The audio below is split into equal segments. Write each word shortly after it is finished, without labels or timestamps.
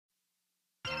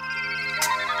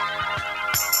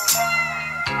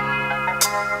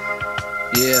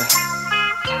Yeah.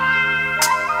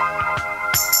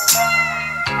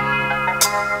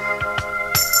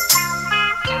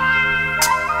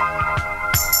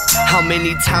 How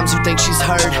many times you think she's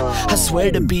heard? I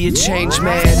swear to be a changed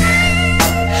man.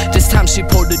 This time she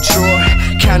pulled the drawer,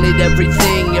 counted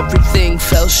everything, everything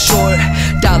fell short.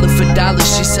 Dollar for dollar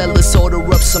she said let's order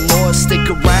up some more. Stick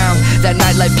around, that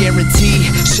nightlife guarantee.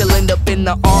 She'll end up in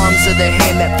the arms of the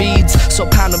hand that feeds. So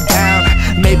pound them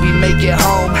down, maybe make it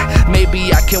home.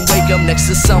 Maybe I can wake up next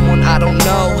to someone I don't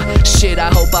know. Shit, I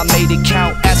hope I made it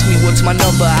count. Ask me what's my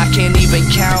number, I can't even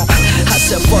count. I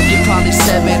said fuck it, probably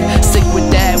 7. Stick with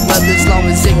that, well as long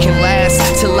as it can last.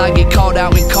 Till I get called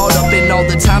out and caught up in all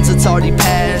the times it's already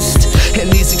passed. And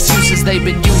these excuses, they've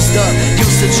been used up.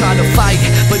 Used to try to fight,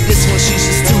 but this one she's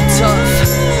just too tough.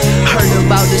 Heard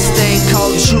about this thing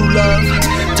called true love.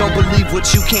 Don't believe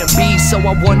what you can't be, so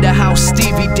I wonder how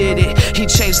Stevie did it. He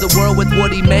changed the world with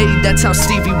what he made, that's how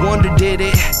Stevie Wonder did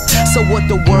it. So what,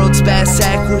 the world's bass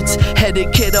backwards,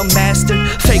 headed kid unmastered.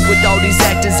 Fake with all these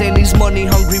actors and these money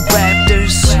hungry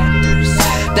raptors.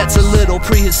 That's a little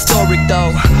prehistoric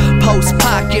though.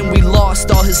 Post-Pac and we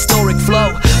lost all historic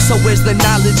flow. So where's the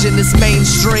knowledge in this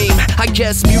mainstream? I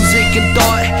guess music and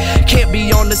thought can't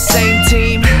be on the same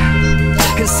team.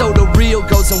 And so the real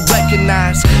goes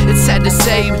unrecognized. It's sad to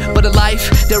say, but in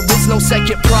life there is no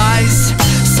second prize.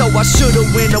 So I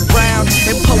should've went around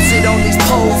and posted on these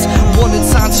poles. Wanted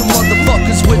signs from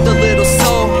motherfuckers with a little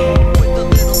soul.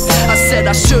 I said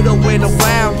I should've went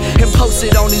around and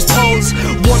posted on these poles.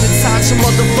 Wanted signs from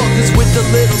motherfuckers with a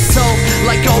little soul.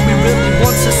 Like all we really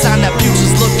want's a sign that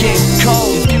future's looking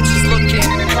cold. Future's looking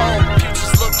cold.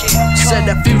 Future's looking cold. Said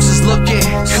that future's looking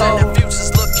cold. Said that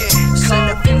future's looking cold. Said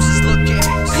that future's looking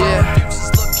cold. Yeah.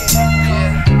 Future's looking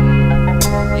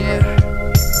yeah.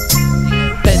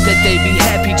 Bet that they be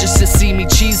happy just to see me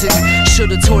cheesing.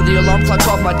 Should've tore the alarm clock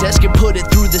off my desk and put it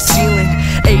through the ceiling.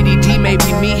 ADD may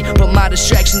be me, but my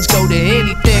distractions go to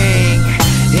anything.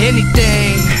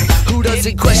 Who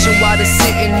doesn't question why they're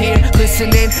sitting here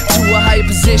listening to a higher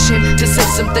position to say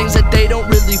some things that they don't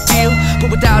really feel?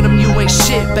 But without them you ain't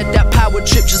shit. Bet that power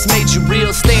trip just made you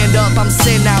real. Stand up, I'm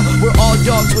sent out. We're all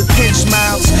dogs with pinched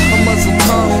mouths. A muzzled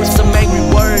tongue with some angry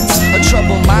words. A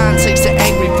troubled mind takes to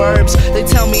angry verbs. They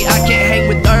tell me I can't hang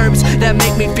with herbs that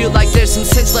make me feel like there's some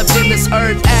sense left in this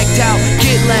earth. Act out,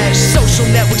 get lashed, social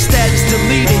network status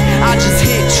deleted. I just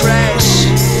hit trash.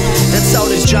 That's all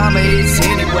this drama is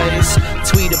anyways.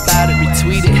 Tweet about it,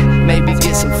 retweet it, maybe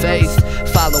get some faith.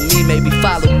 Follow me, maybe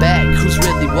follow back. Who's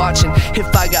really watching?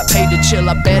 If I got paid to chill,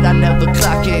 I bet I never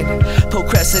clock in.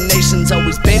 Procrastination's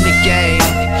always been the game.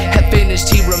 Have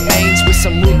finished, he remains with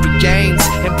some room for gains.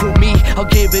 And prove me, I'll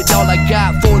give it all I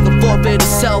got for the forfeit of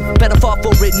self. Better fall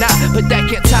for it not, but that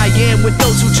can't tie in with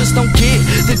those who just don't get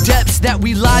the depths that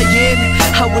we lie in.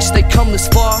 I wish they come this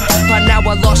far. By now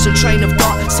I lost a train of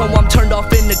thought, so I'm turned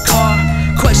off in the car.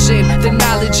 Question the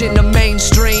knowledge in the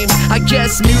mainstream. I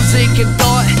guess music and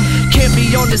thought can't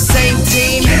be on the same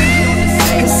team.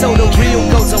 And so the real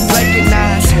goes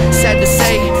unrecognized. Sad to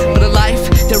say, but in life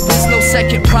there is no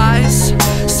second prize.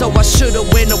 So I should've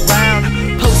went around,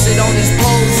 posted on these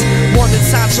poles. Wanted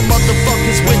signs from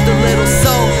motherfuckers with a little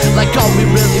soul. Like all we